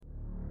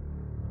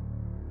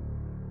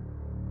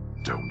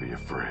Don't be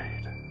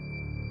afraid.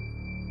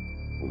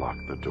 Lock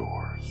the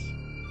doors.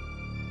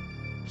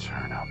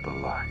 Turn out the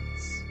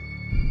lights.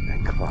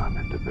 And climb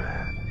into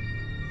bed.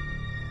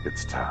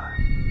 It's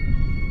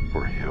time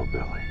for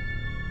Hillbilly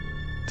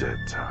Dead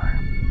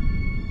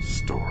Time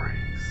Stories.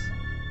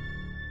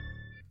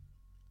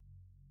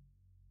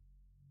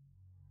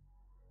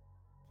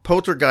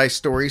 Poltergeist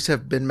stories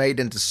have been made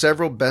into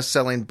several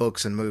best-selling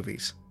books and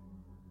movies.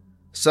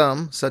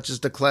 Some, such as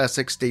the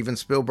classic Steven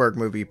Spielberg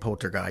movie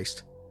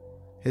Poltergeist,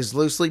 is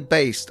loosely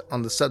based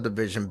on the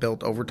subdivision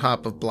built over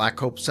top of Black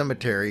Hope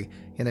Cemetery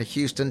in a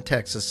Houston,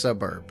 Texas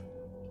suburb.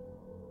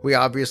 We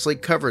obviously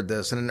covered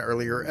this in an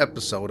earlier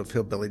episode of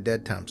Hillbilly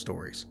Dead Time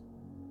Stories.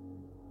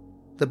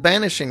 The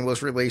Banishing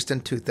was released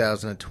in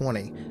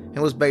 2020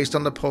 and was based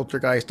on the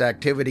poltergeist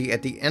activity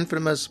at the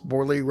infamous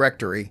Borley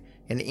Rectory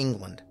in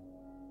England.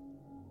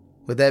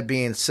 With that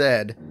being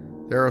said,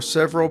 there are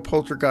several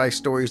poltergeist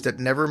stories that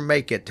never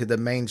make it to the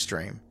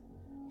mainstream,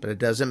 but it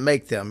doesn't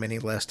make them any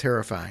less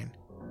terrifying.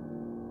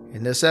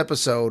 In this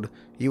episode,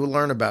 you will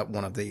learn about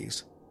one of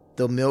these,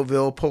 the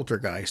Millville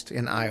Poltergeist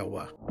in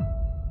Iowa.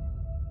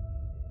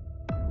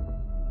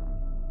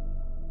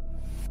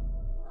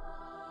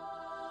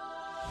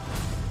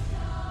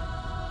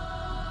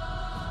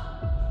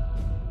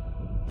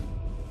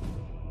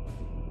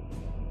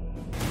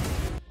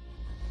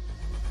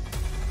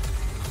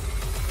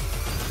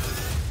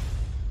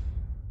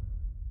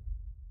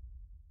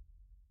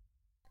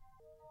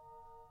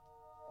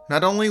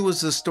 Not only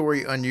was this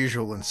story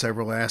unusual in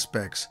several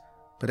aspects,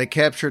 but it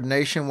captured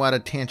nationwide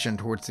attention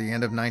towards the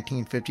end of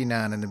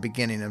 1959 and the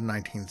beginning of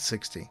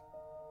 1960.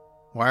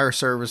 Wire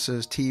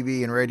services,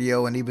 TV and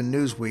radio, and even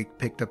Newsweek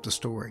picked up the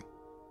story.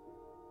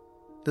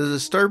 The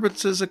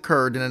disturbances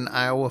occurred in an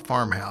Iowa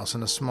farmhouse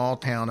in the small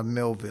town of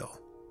Millville.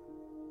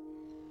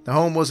 The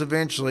home was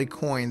eventually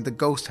coined the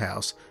Ghost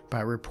House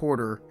by a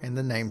reporter, and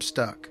the name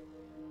stuck.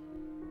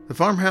 The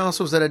farmhouse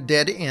was at a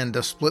dead end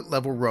of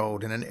split-level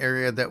road in an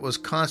area that was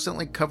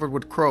constantly covered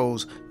with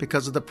crows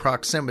because of the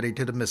proximity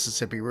to the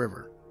Mississippi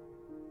River.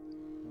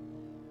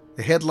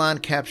 The headline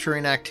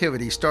capturing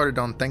activity started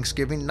on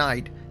Thanksgiving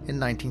night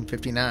in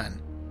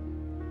 1959.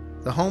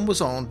 The home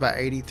was owned by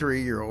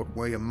 83-year-old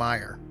William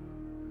Meyer.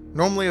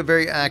 Normally a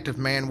very active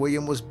man,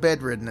 William was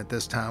bedridden at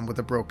this time with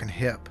a broken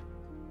hip.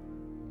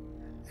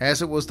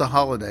 As it was the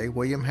holiday,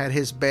 William had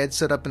his bed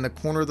set up in the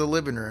corner of the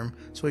living room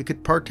so he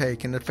could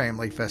partake in the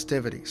family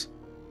festivities.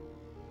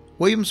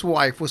 William's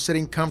wife was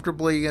sitting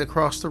comfortably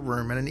across the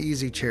room in an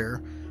easy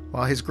chair,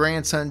 while his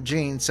grandson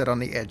Gene sat on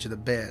the edge of the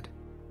bed.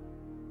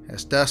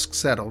 As dusk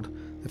settled,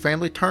 the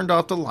family turned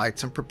off the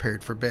lights and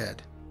prepared for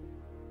bed.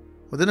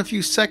 Within a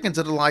few seconds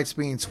of the lights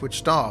being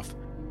switched off,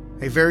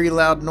 a very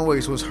loud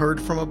noise was heard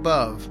from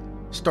above,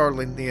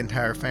 startling the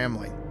entire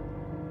family.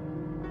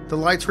 The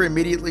lights were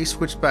immediately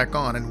switched back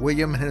on, and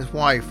William and his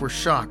wife were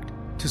shocked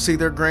to see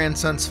their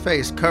grandson's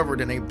face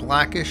covered in a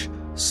blackish,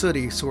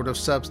 sooty sort of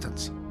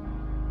substance.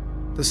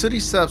 The sooty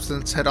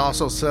substance had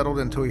also settled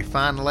into a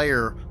fine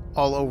layer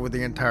all over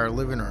the entire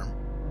living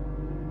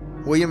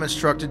room. William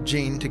instructed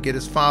Gene to get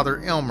his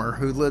father Elmer,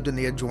 who lived in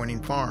the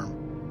adjoining farm.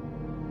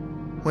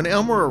 When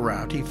Elmer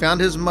arrived, he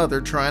found his mother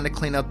trying to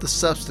clean up the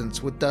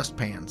substance with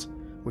dustpans,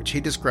 which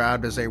he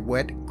described as a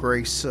wet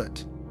gray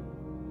soot.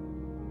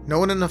 No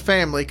one in the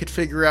family could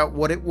figure out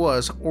what it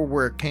was or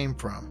where it came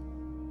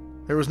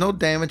from. There was no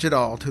damage at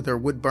all to their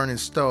wood-burning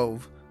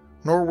stove,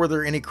 nor were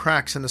there any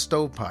cracks in the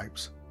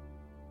stovepipes.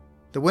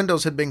 The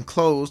windows had been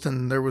closed,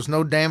 and there was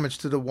no damage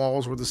to the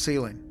walls or the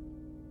ceiling.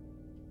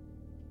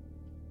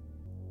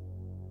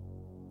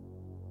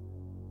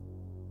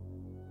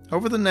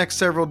 Over the next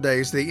several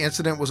days, the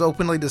incident was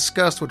openly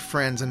discussed with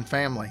friends and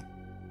family.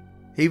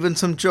 Even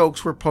some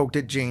jokes were poked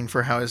at Gene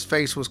for how his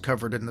face was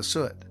covered in the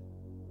soot.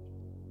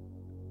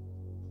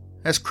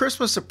 As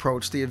Christmas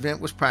approached, the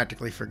event was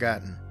practically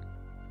forgotten.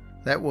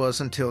 That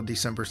was until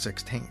December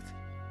 16th.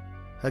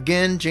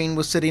 Again, Gene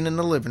was sitting in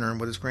the living room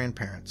with his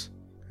grandparents.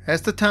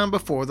 As the time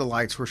before, the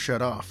lights were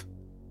shut off.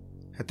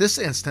 At this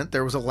instant,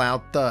 there was a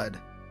loud thud.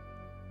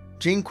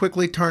 Gene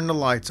quickly turned the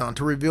lights on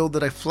to reveal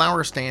that a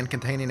flower stand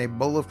containing a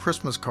bowl of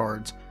Christmas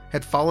cards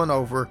had fallen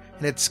over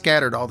and had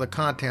scattered all the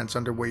contents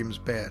under William's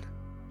bed.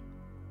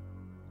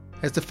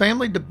 As the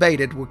family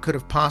debated what could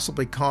have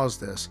possibly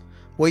caused this,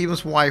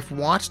 William's wife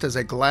watched as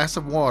a glass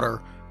of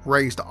water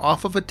raised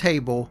off of a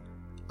table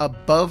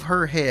above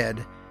her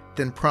head,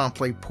 then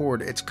promptly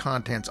poured its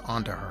contents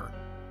onto her.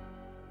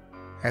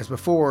 As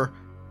before,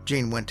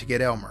 Gene went to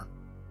get Elmer.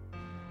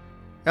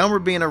 Elmer,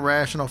 being a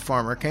rational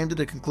farmer, came to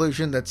the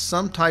conclusion that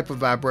some type of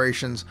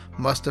vibrations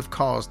must have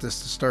caused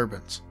this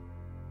disturbance.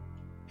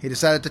 He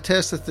decided to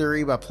test the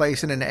theory by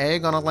placing an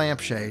egg on a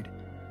lampshade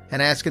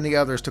and asking the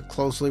others to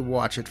closely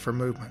watch it for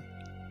movement.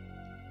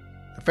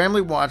 The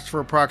family watched for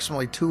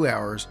approximately 2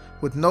 hours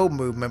with no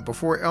movement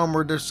before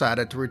Elmer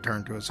decided to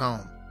return to his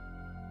home.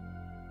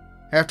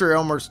 After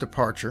Elmer's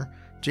departure,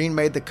 Gene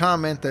made the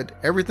comment that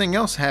everything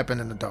else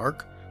happened in the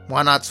dark.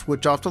 Why not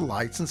switch off the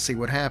lights and see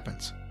what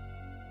happens?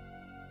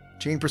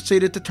 Gene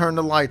proceeded to turn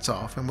the lights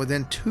off, and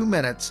within 2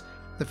 minutes,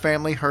 the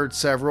family heard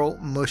several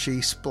mushy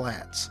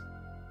splats.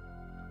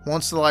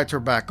 Once the lights were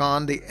back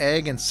on, the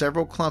egg and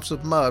several clumps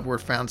of mud were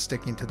found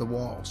sticking to the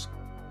walls.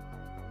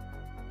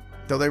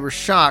 Though they were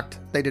shocked,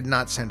 they did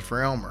not send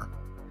for Elmer.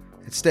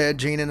 Instead,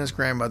 Gene and his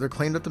grandmother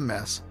cleaned up the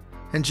mess,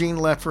 and Gene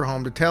left for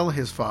home to tell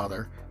his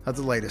father of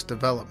the latest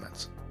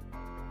developments.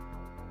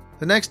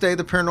 The next day,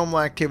 the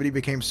paranormal activity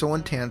became so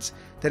intense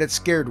that it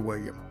scared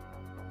William.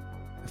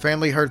 The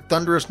family heard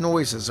thunderous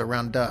noises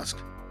around dusk.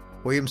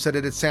 William said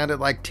it had sounded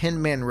like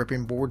 10 men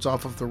ripping boards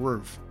off of the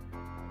roof.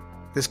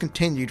 This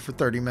continued for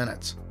 30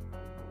 minutes.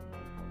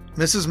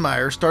 Mrs.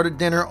 Meyer started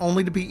dinner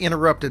only to be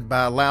interrupted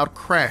by a loud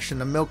crash in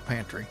the milk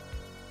pantry.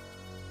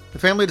 The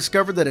family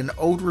discovered that an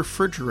old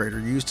refrigerator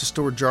used to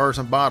store jars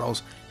and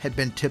bottles had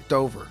been tipped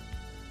over.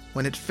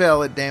 When it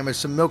fell, it damaged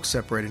some milk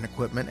separating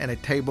equipment and a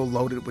table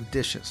loaded with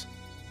dishes.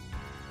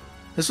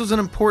 This was an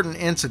important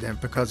incident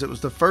because it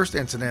was the first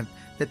incident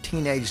that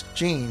teenage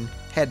Gene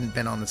hadn't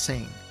been on the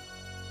scene.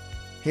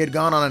 He had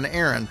gone on an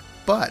errand,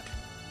 but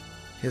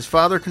his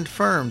father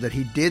confirmed that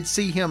he did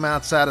see him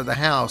outside of the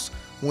house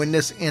when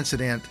this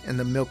incident in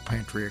the milk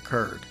pantry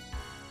occurred.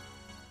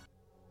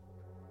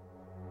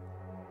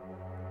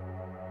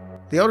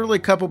 The elderly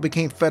couple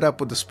became fed up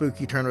with the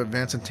spooky turn of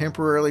events and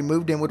temporarily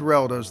moved in with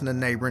relatives in the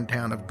neighboring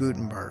town of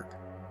Gutenberg.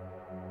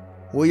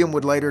 William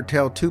would later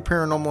tell 2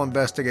 paranormal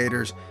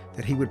investigators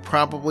that he would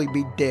probably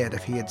be dead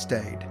if he had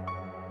stayed.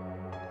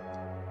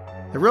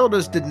 The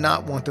relatives did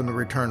not want them to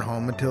return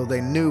home until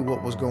they knew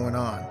what was going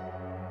on.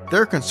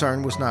 Their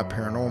concern was not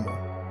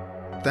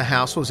paranormal. The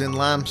house was in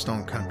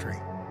limestone country.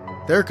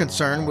 Their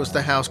concern was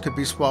the house could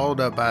be swallowed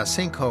up by a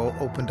sinkhole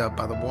opened up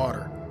by the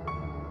water.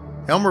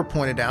 Elmer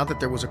pointed out that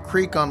there was a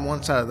creek on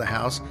one side of the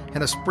house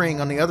and a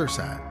spring on the other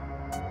side.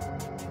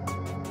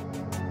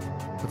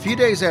 A few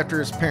days after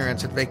his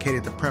parents had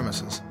vacated the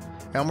premises,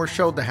 Elmer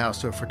showed the house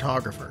to a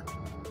photographer.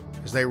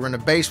 As they were in the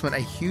basement, a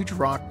huge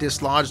rock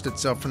dislodged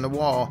itself from the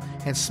wall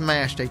and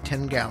smashed a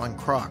 10-gallon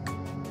crock.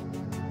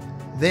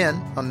 Then,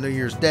 on New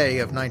Year's Day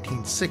of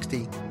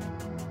 1960,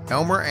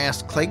 Elmer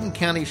asked Clayton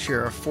County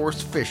Sheriff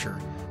Forrest Fisher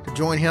to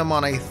join him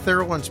on a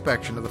thorough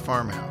inspection of the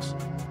farmhouse.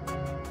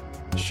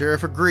 The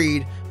sheriff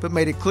agreed, but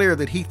made it clear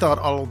that he thought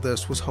all of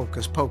this was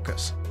hocus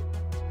pocus.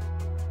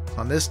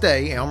 On this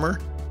day, Elmer,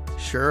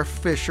 Sheriff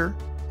Fisher,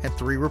 and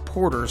 3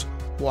 reporters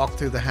walked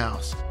through the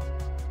house.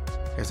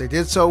 As they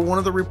did so, one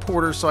of the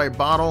reporters saw a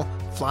bottle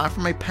fly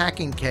from a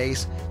packing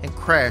case and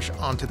crash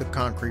onto the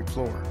concrete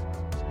floor.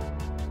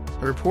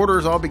 The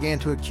reporters all began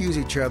to accuse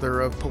each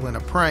other of pulling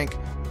a prank,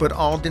 but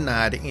all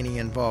denied any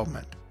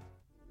involvement.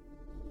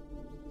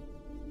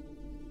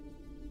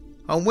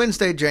 On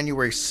Wednesday,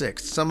 January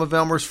 6th, some of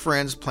Elmer's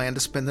friends planned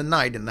to spend the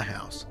night in the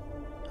house.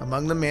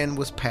 Among the men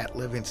was Pat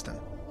Livingston.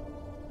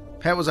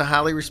 Pat was a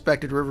highly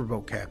respected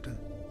riverboat captain.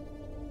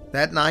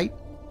 That night,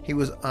 he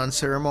was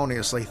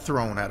unceremoniously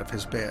thrown out of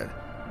his bed.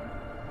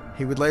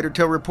 He would later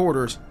tell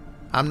reporters,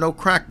 "I'm no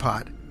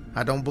crackpot.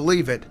 I don't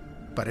believe it,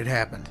 but it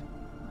happened."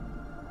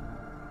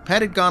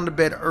 Pat had gone to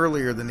bed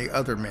earlier than the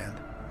other men,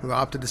 who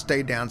opted to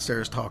stay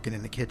downstairs talking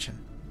in the kitchen.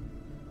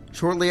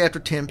 Shortly after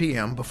 10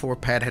 p.m., before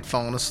Pat had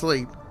fallen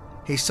asleep,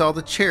 he saw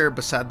the chair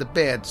beside the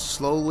bed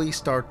slowly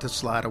start to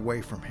slide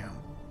away from him.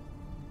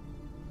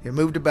 It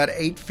moved about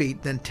 8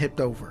 feet, then tipped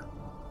over.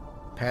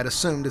 Pat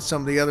assumed that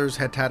some of the others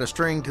had tied a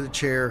string to the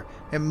chair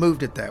and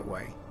moved it that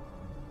way.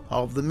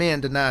 All of the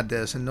men denied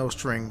this, and no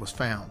string was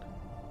found.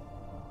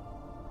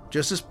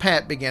 Just as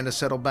Pat began to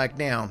settle back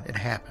down, it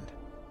happened.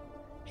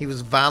 He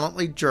was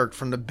violently jerked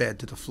from the bed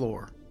to the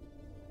floor.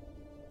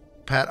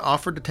 Pat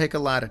offered to take a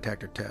lie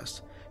detector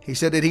test. He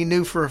said that he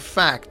knew for a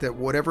fact that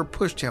whatever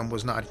pushed him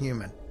was not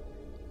human.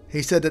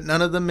 He said that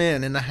none of the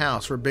men in the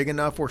house were big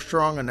enough or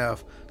strong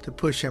enough to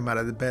push him out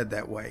of the bed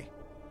that way.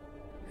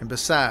 And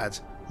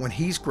besides, when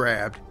he's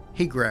grabbed,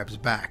 he grabs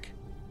back.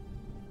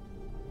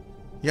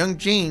 Young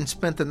Gene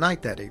spent the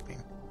night that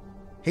evening.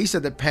 He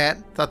said that Pat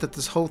thought that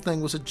this whole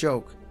thing was a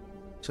joke,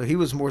 so he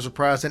was more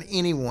surprised than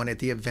anyone at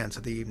the events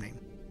of the evening.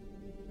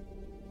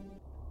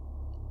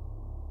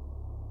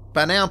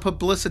 By now,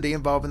 publicity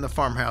involving the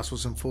farmhouse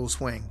was in full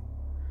swing.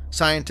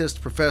 Scientists,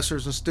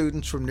 professors, and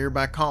students from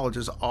nearby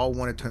colleges all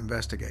wanted to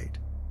investigate.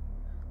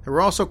 There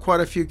were also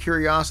quite a few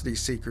curiosity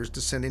seekers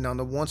descending on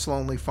the once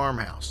lonely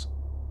farmhouse.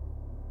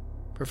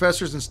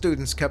 Professors and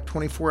students kept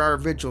 24-hour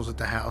vigils at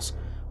the house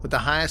with the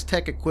highest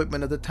tech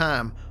equipment of the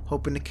time,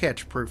 hoping to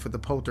catch proof of the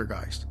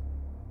poltergeist.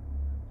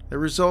 The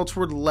results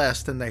were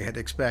less than they had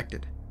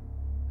expected.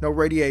 No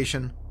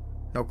radiation,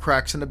 no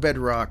cracks in the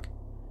bedrock,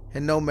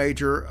 and no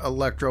major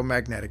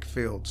electromagnetic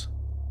fields.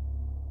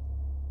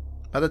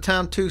 By the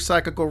time 2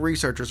 psychical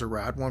researchers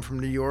arrived, one from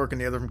New York and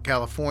the other from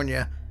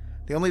California,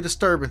 the only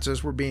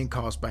disturbances were being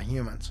caused by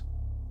humans.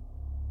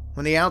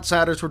 When the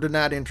outsiders were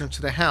denied entrance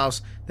to the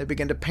house, they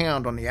began to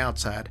pound on the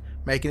outside,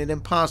 making it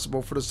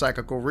impossible for the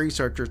psychical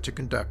researchers to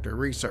conduct their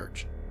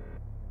research.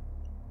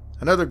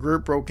 Another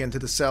group broke into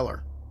the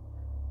cellar.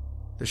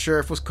 The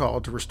sheriff was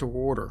called to restore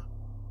order.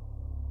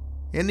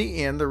 In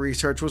the end, the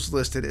research was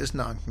listed as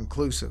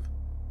non-conclusive.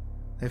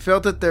 They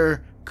felt that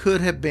there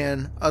could have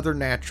been other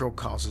natural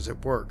causes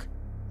at work,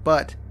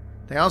 but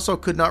they also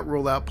could not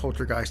rule out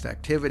poltergeist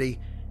activity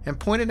and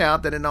pointed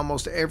out that in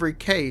almost every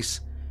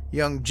case,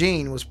 young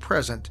Gene was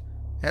present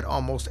at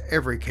almost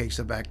every case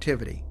of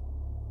activity,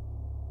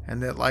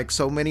 and that like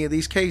so many of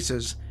these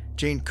cases,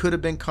 Gene could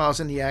have been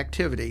causing the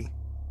activity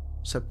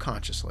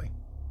subconsciously.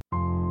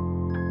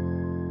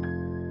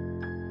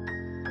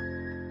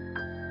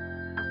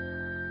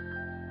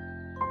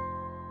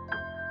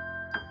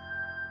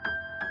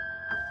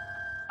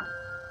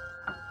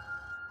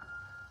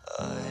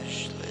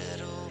 Hush,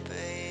 little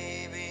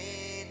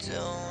baby,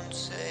 don't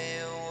say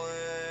a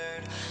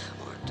word,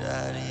 or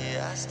Daddy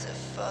has to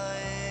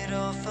fight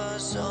off a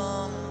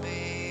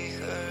zombie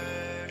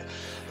herd.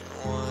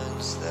 And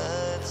once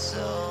that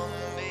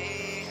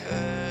zombie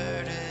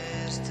herd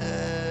is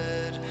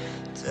dead,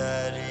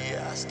 Daddy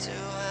has to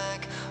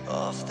hack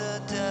off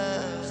the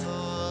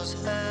devil's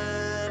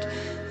head.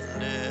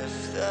 And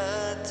if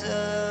that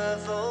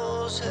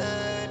devil's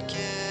head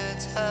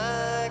gets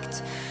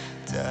hacked,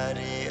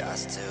 Daddy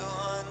has to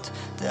hunt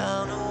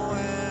down a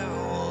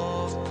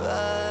werewolf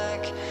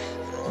pack. And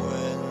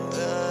when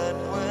that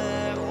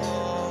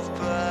werewolf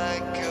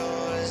pack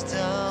goes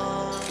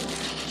down,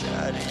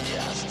 Daddy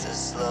has to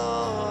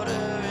slaughter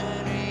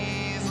an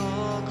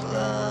evil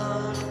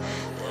clown.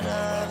 And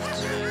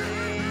after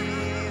the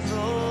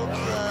evil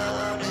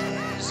clown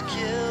is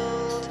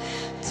killed,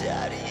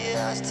 Daddy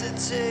has to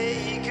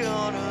take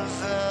on a